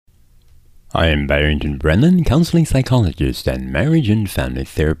I am Barrington Brennan, counseling psychologist and marriage and family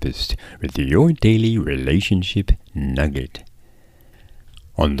therapist, with your daily relationship nugget.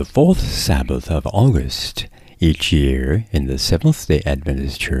 On the fourth Sabbath of August each year in the Seventh-day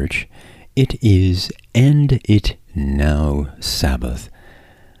Adventist Church, it is End It Now Sabbath.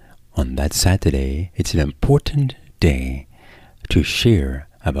 On that Saturday, it's an important day to share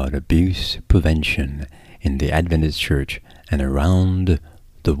about abuse prevention in the Adventist Church and around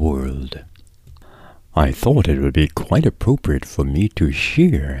the world. I thought it would be quite appropriate for me to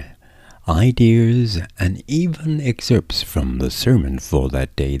share ideas and even excerpts from the sermon for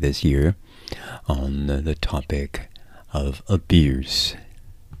that day this year on the topic of abuse.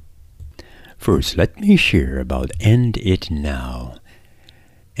 First, let me share about End It Now.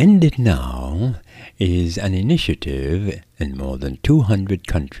 End It Now is an initiative in more than 200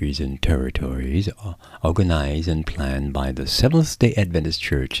 countries and territories organized and planned by the Seventh-day Adventist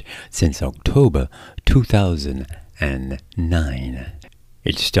Church since October 2009.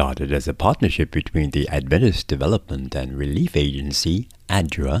 It started as a partnership between the Adventist Development and Relief Agency,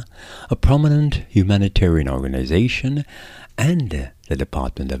 ADRA, a prominent humanitarian organization, and the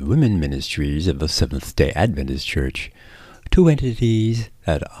Department of Women Ministries of the Seventh-day Adventist Church, two entities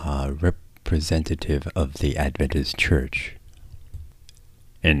that are representative of the Adventist Church.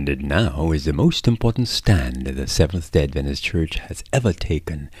 End It Now is the most important stand that the Seventh-day Adventist Church has ever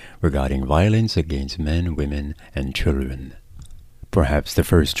taken regarding violence against men, women, and children. Perhaps the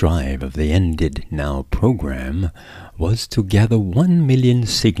first drive of the End It Now program was to gather 1 million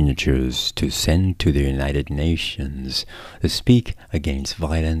signatures to send to the United Nations to speak against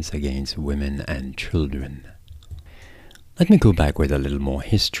violence against women and children. Let me go back with a little more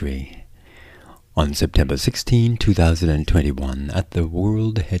history. On September 16, 2021, at the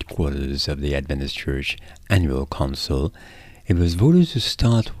world headquarters of the Adventist Church Annual Council, it was voted to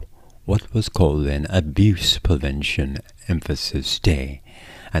start what was called an Abuse Prevention Emphasis Day,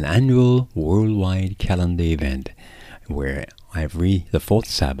 an annual worldwide calendar event where the fourth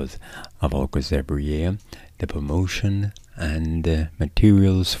Sabbath of August every year, the promotion and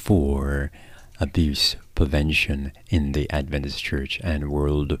materials for abuse prevention in the Adventist Church and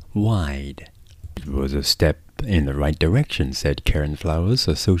worldwide. It was a step in the right direction, said Karen Flowers,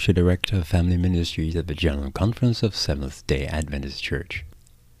 Associate Director of Family Ministries at the General Conference of Seventh-day Adventist Church.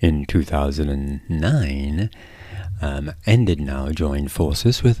 In 2009, End It Now joined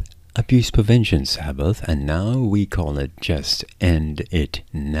forces with Abuse Prevention Sabbath, and now we call it just End It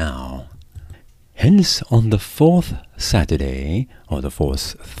Now. Hence, on the fourth Saturday, or the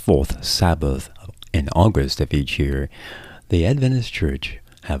fourth Sabbath in August of each year, the Adventist Church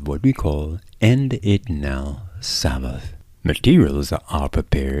have what we call End It Now Sabbath. Materials are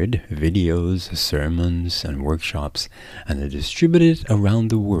prepared, videos, sermons, and workshops, and are distributed around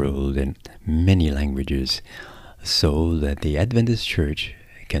the world in many languages, so that the Adventist Church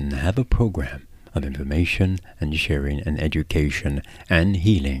can have a program of information and sharing and education and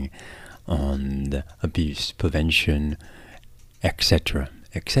healing on the abuse prevention, etc.,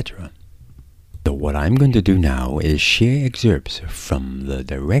 etc. So what I'm going to do now is share excerpts from the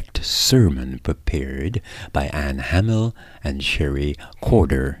direct sermon prepared by Ann Hamill and Sherry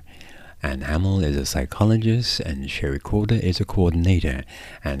Corder. Ann Hamill is a psychologist and Sherry Corder is a coordinator,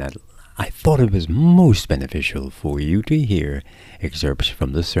 and I thought it was most beneficial for you to hear excerpts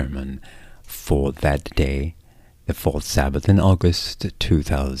from the sermon for that day, the fourth Sabbath in August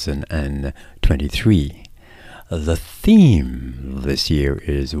 2023. The theme this year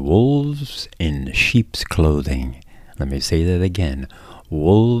is Wolves in Sheep's Clothing. Let me say that again.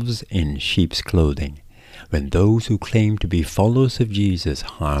 Wolves in sheep's clothing. When those who claim to be followers of Jesus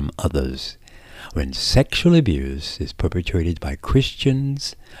harm others. When sexual abuse is perpetrated by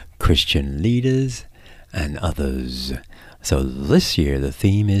Christians, Christian leaders, and others. So this year the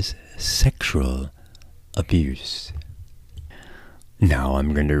theme is sexual abuse. Now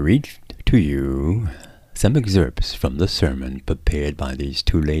I'm going to read to you some excerpts from the sermon prepared by these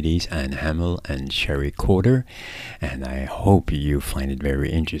two ladies, Ann Hamill and Sherry Corder, and I hope you find it very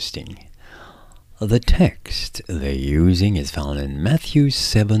interesting. The text they're using is found in Matthew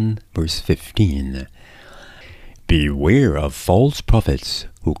 7, verse 15. Beware of false prophets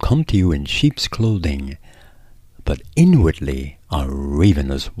who come to you in sheep's clothing, but inwardly are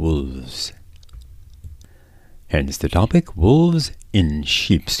ravenous wolves. Hence the topic, wolves in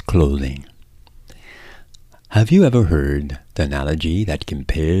sheep's clothing. Have you ever heard the analogy that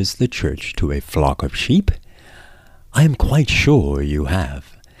compares the church to a flock of sheep? I am quite sure you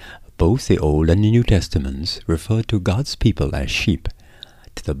have. Both the Old and the New Testaments refer to God's people as sheep,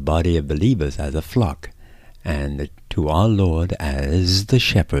 to the body of believers as a flock, and to our Lord as the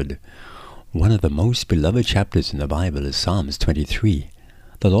shepherd. One of the most beloved chapters in the Bible is Psalms 23.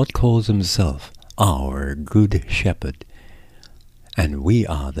 The Lord calls himself our good shepherd, and we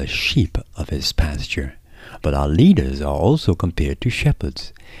are the sheep of his pasture. But our leaders are also compared to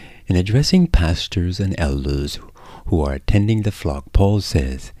shepherds. In addressing pastors and elders who are attending the flock, Paul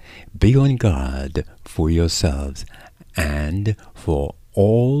says, "Be on guard for yourselves and for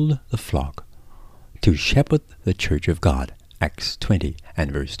all the flock, to shepherd the church of God." Acts 20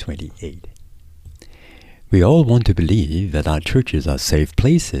 and verse 28. We all want to believe that our churches are safe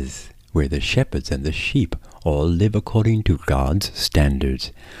places where the shepherds and the sheep all live according to God's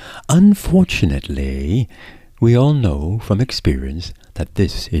standards. Unfortunately, we all know from experience that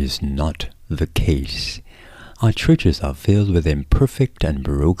this is not the case. Our churches are filled with imperfect and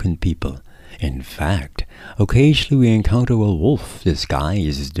broken people. In fact, occasionally we encounter a wolf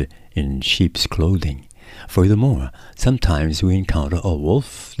disguised in sheep's clothing. Furthermore, sometimes we encounter a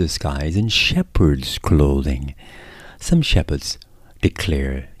wolf disguised in shepherd's clothing. Some shepherds,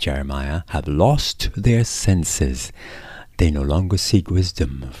 declare Jeremiah, have lost their senses. They no longer seek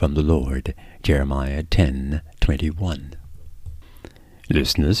wisdom from the Lord. Jeremiah 10:21.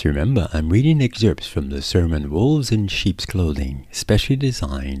 Listeners, remember, I'm reading excerpts from the sermon Wolves in Sheep's Clothing, specially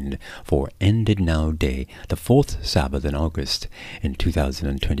designed for Ended Now Day, the 4th Sabbath in August in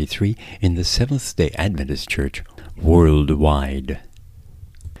 2023 in the Seventh-day Adventist Church worldwide.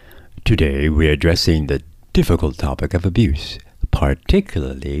 Today we're addressing the difficult topic of abuse,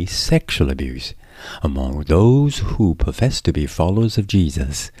 particularly sexual abuse, among those who profess to be followers of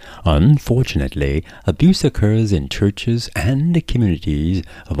Jesus. Unfortunately, abuse occurs in churches and communities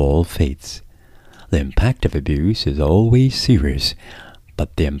of all faiths. The impact of abuse is always serious,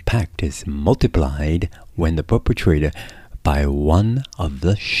 but the impact is multiplied when the perpetrator by one of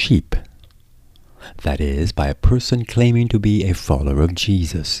the sheep, that is, by a person claiming to be a follower of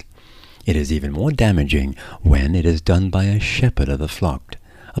Jesus. It is even more damaging when it is done by a shepherd of the flock,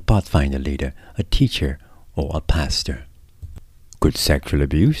 a pathfinder leader, a teacher, or a pastor. Could sexual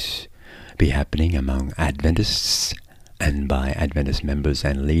abuse be happening among Adventists and by Adventist members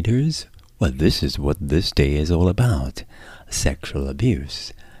and leaders? Well, this is what this day is all about, sexual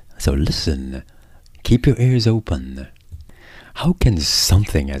abuse. So listen, keep your ears open. How can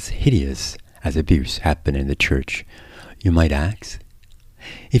something as hideous as abuse happen in the church, you might ask?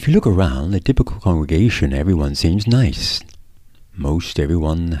 If you look around a typical congregation, everyone seems nice. Most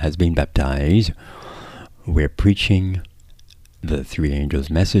everyone has been baptized. We're preaching the three angels'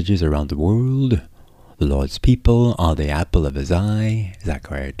 messages around the world. The Lord's people are the apple of his eye.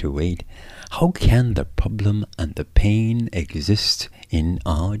 Zechariah 2:8. How can the problem and the pain exist in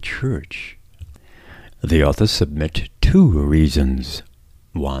our church? The authors submit two reasons.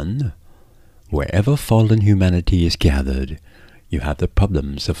 One, wherever fallen humanity is gathered, you have the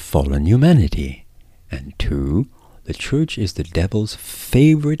problems of fallen humanity. And two, the church is the devil's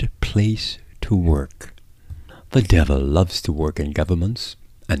favorite place to work. The devil loves to work in governments,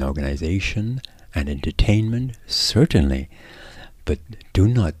 and organization, and entertainment, certainly. But do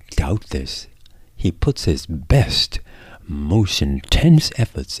not doubt this. He puts his best, most intense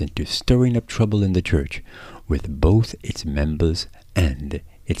efforts into stirring up trouble in the church with both its members and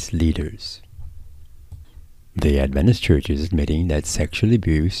its leaders. The Adventist Church is admitting that sexual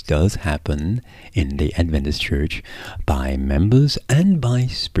abuse does happen in the Adventist Church by members and by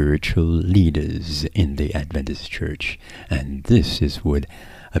spiritual leaders in the Adventist Church. And this is what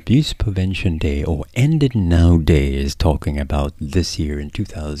Abuse Prevention Day, or Ended Now Day, is talking about this year in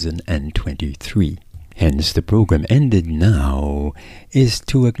 2023. Hence, the program Ended Now is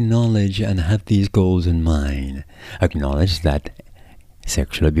to acknowledge and have these goals in mind. Acknowledge that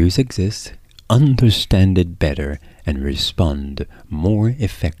sexual abuse exists, understand it better, and respond more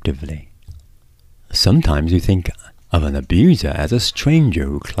effectively. Sometimes you think of an abuser as a stranger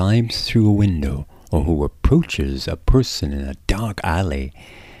who climbs through a window or who approaches a person in a dark alley.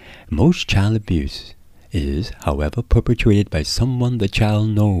 Most child abuse is, however, perpetrated by someone the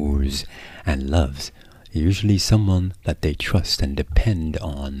child knows and loves, usually someone that they trust and depend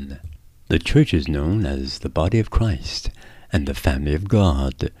on. The church is known as the body of Christ and the family of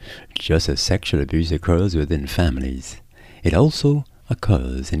God. Just as sexual abuse occurs within families, it also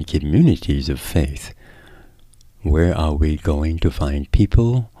occurs in communities of faith. Where are we going to find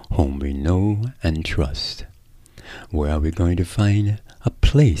people whom we know and trust? Where are we going to find a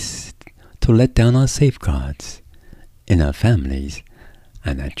place to let down our safeguards? In our families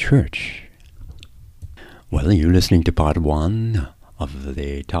and at church. Well, you're listening to part one of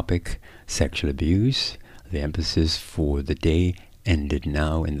the topic, sexual abuse. The emphasis for the day ended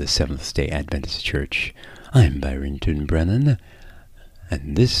now in the Seventh-day Adventist Church. I'm Barrington Brennan,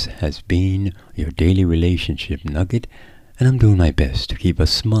 And this has been your daily relationship nugget, and I'm doing my best to keep a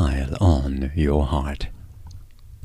smile on your heart.